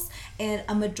singles and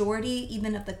a majority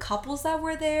even of the couples that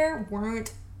were there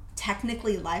weren't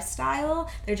technically lifestyle,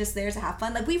 they're just there to have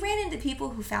fun. Like, we ran into people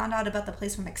who found out about the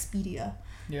place from Expedia.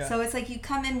 Yeah. So it's like you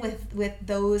come in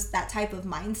with that type of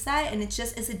mindset, and it's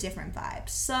a different vibe.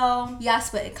 So yes,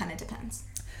 but it kind of depends.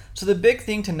 So the big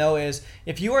thing to know is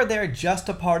if you are there just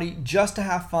to party, just to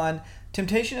have fun,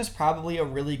 Temptation is probably a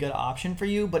really good option for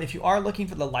you. But if you are looking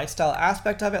for the lifestyle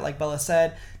aspect of it, like Bella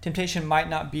said, Temptation might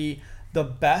not be the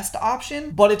best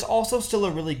option, but it's also still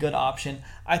a really good option.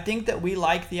 I think that we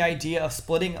like the idea of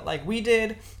splitting it like we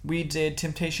did. We did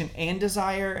Temptation and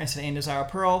Desire instead of and Desire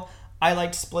Pearl. I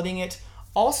liked splitting it.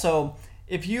 Also,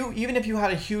 even if you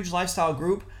had a huge lifestyle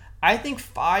group, I think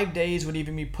 5 days would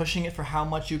even be pushing it for how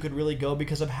much you could really go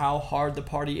because of how hard the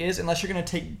party is, unless you're going to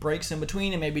take breaks in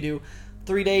between and maybe do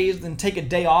 3 days, then take a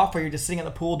day off where you're just sitting at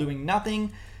the pool doing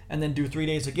nothing, and then do 3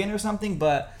 days again or something.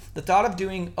 But the thought of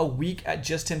doing a week at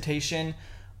just Temptation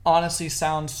honestly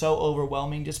sounds so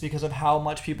overwhelming just because of how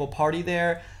much people party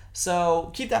there.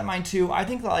 So keep that in mind too. I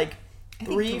think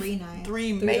three nights.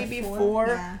 Three, to maybe four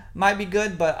Yeah. might be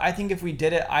good, but I think if we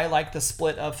did it, I like the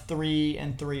split of 3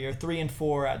 and 3 or 3 and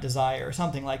 4 at Desire or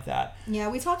something like that. Yeah,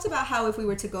 we talked about how if we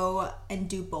were to go and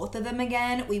do both of them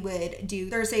again, we would do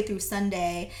Thursday through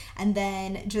Sunday and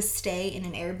then just stay in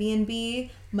an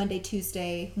Airbnb Monday,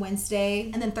 Tuesday, Wednesday,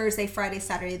 and then Thursday, Friday,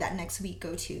 Saturday that next week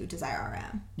go to Desire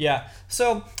RM. Yeah,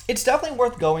 so it's definitely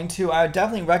worth going to. I would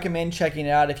definitely recommend checking it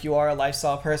out if you are a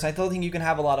lifestyle person. I still think you can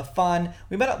have a lot of fun.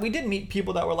 We did meet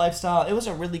people that were lifestyle. It was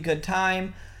a really good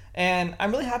time, and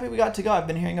I'm really happy we got to go. I've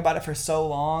been hearing about it for so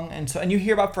long, and you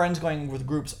hear about friends going with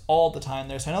groups all the time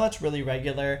there, so I know that's really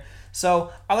regular.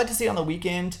 So I like to see it on the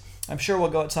weekend. I'm sure we'll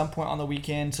go at some point on the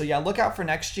weekend. So yeah, look out for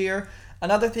next year.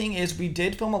 Another thing is we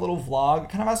did film a little vlog,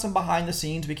 kind of has some behind the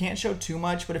scenes. We can't show too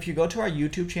much, but if you go to our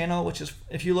YouTube channel, which is,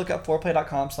 if you look up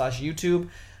foreplay.com/YouTube,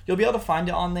 you'll be able to find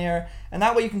it on there. And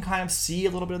that way you can kind of see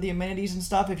a little bit of the amenities and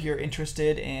stuff if you're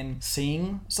interested in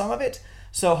seeing some of it.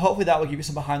 So hopefully that will give you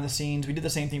some behind the scenes. We did the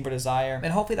same thing for Desire,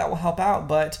 and hopefully that will help out.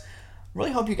 But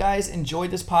really hope you guys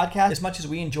enjoyed this podcast as much as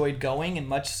we enjoyed going and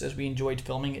much as we enjoyed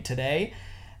filming it today.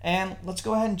 And let's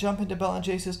go ahead and jump into Bella and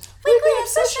Jace's Weekly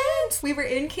Obsessions! We were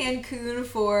in Cancun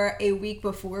for a week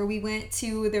before we went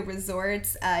to the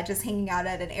resorts, just hanging out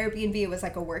at an Airbnb. It was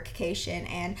like a workcation,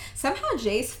 and somehow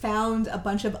Jace found a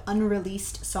bunch of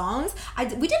unreleased songs.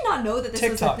 We did not know that this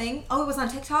was a thing. Oh, it was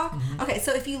on TikTok? Mm-hmm. Okay,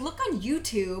 so if you look on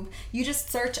YouTube, you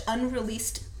just search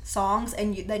unreleased songs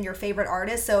and then your favorite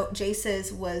artist. So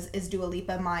Jace's is Dua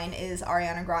Lipa, mine is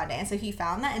Ariana Grande, and so he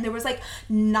found that, and there was like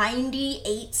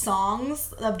 98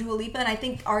 songs of Dua Lipa, and I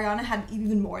think Ariana had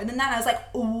even more than that. And I was like,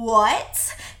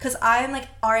 what? Because I'm like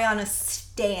Ariana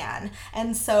stan,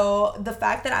 and so the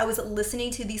fact that I was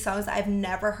listening to these songs that I've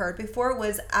never heard before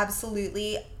was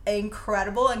absolutely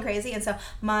incredible and crazy. And so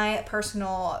my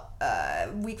personal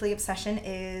weekly obsession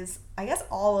is, I guess,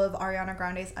 all of Ariana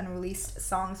Grande's unreleased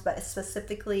songs, but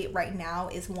specifically right now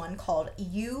is one called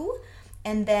You.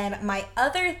 And then my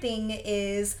other thing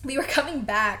is, we were coming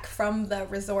back from the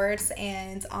resorts,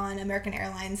 and on American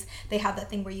Airlines they have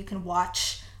that thing where you can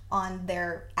watch on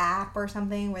their app or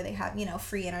something where they have,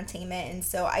 free entertainment. And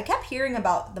so I kept hearing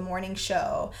about the morning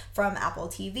show from Apple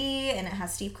TV, and it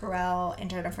has Steve Carell and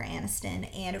Jennifer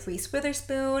Aniston and Reese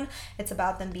Witherspoon. It's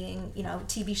about them being,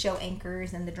 TV show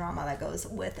anchors and the drama that goes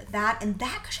with that. And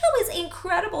that show is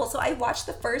incredible. So I watched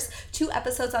the first 2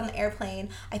 episodes on the airplane.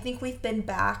 I think we've been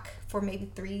back for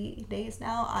maybe 3 days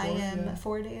now.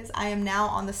 4 days. I am now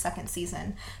on the 2nd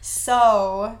season.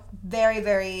 So very,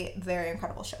 very, very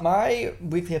incredible show. My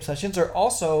weekly obsessions are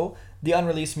also the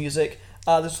unreleased music.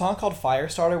 There's a song called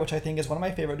Firestarter, which I think is one of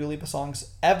my favorite Dua Lipa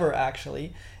songs ever,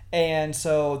 actually. And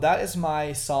so that is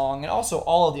my song, and also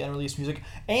all of the unreleased music.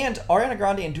 And Ariana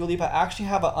Grande and Dua Lipa actually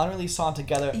have an unreleased song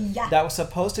together that was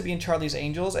supposed to be in Charlie's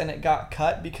Angels, and it got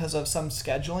cut because of some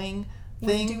scheduling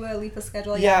thing. Dua Lipa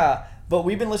schedule, yeah. But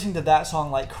we've been listening to that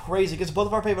song like crazy because both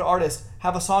of our favorite artists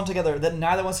have a song together that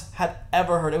neither of us had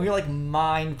ever heard, and we were like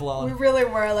mind blown. We really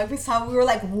were. Like, we were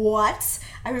like, what?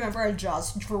 I remember our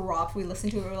jaws dropped. We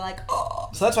listened to it, we were like, oh.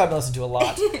 So that's why I've been listening to a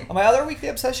lot. My other weekly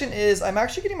obsession is I'm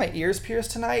actually getting my ears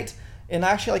pierced tonight in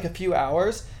actually like a few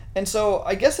hours. And so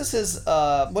I guess this is,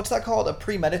 what's that called? A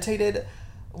premeditated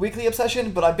weekly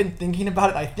obsession, but I've been thinking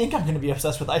about it. I think I'm going to be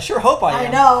obsessed with it. I sure hope I am. I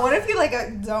know. What if you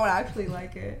don't actually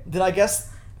like it? Then I guess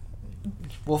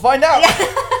we'll find out.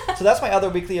 Yeah. So that's my other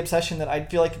weekly obsession that I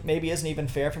feel like maybe isn't even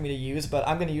fair for me to use, but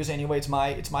I'm going to use it anyway. It's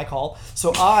my call.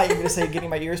 So I am going to say getting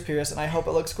my ears pierced, and I hope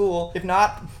it looks cool. If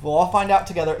not, we'll all find out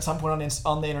together at some point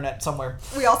on the internet somewhere.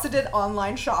 We also did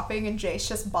online shopping, and Jace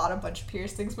just bought a bunch of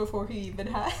piercings before he even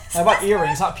had. I bought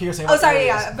earrings, not piercings. Oh, sorry,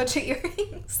 yeah, a bunch of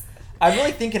earrings. I'm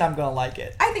really thinking I'm going to like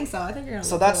it. I think so. I think you're going to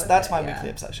So that's my weekly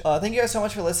obsession. Thank you guys so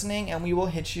much for listening, and we will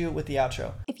hit you with the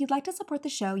outro. If you'd like to support the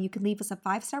show, you can leave us a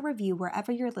 5-star review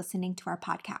wherever you're listening to our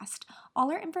podcast.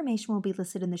 All our information will be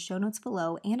listed in the show notes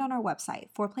below and on our website,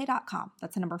 foreplay.com.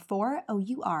 That's the number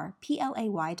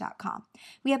 4OURPLAY.com.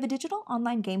 We have a digital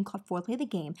online game called Foreplay the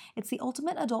Game. It's the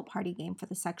ultimate adult party game for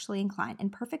the sexually inclined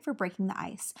and perfect for breaking the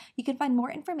ice. You can find more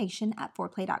information at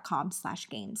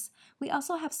foreplay.com/games. We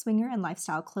also have swinger and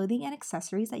lifestyle clothing and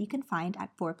accessories that you can find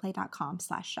at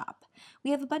foreplay.com/shop.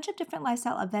 We have a bunch of different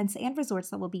lifestyle events and resorts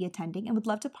that we'll be attending and would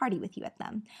love to party with you at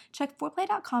them. Check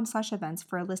foreplay.com/events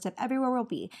for a list of everywhere we'll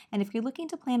be, and if you're looking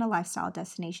to plan a lifestyle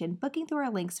destination, booking through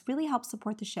our links really helps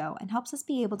support the show and helps us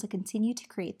be able to continue to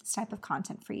create this type of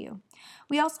content for you.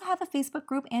 We also have a Facebook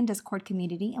group and Discord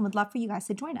community and would love for you guys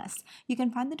to join us. You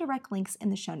can find the direct links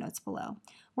in the show notes below.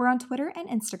 We're We're on Twitter and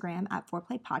Instagram at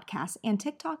Foreplay Podcast and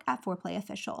TikTok at Foreplay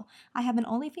Official. I have an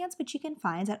OnlyFans, which you can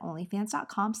find at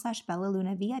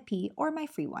onlyfans.com/BellaLunaVIP or my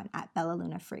free one at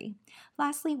BellaLunaFree.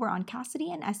 Lastly, we're on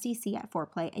Cassidy and SDC at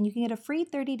Foreplay, and you can get a free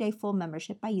 30-day full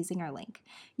membership by using our link.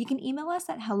 You can email us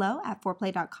at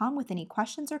hello@foreplay.com with any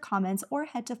questions or comments, or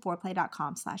head to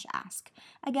foreplay.com/ask.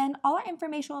 Again, all our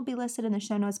information will be listed in the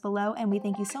show notes below, and we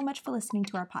thank you so much for listening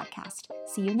to our podcast.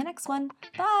 See you in the next one.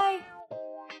 Bye!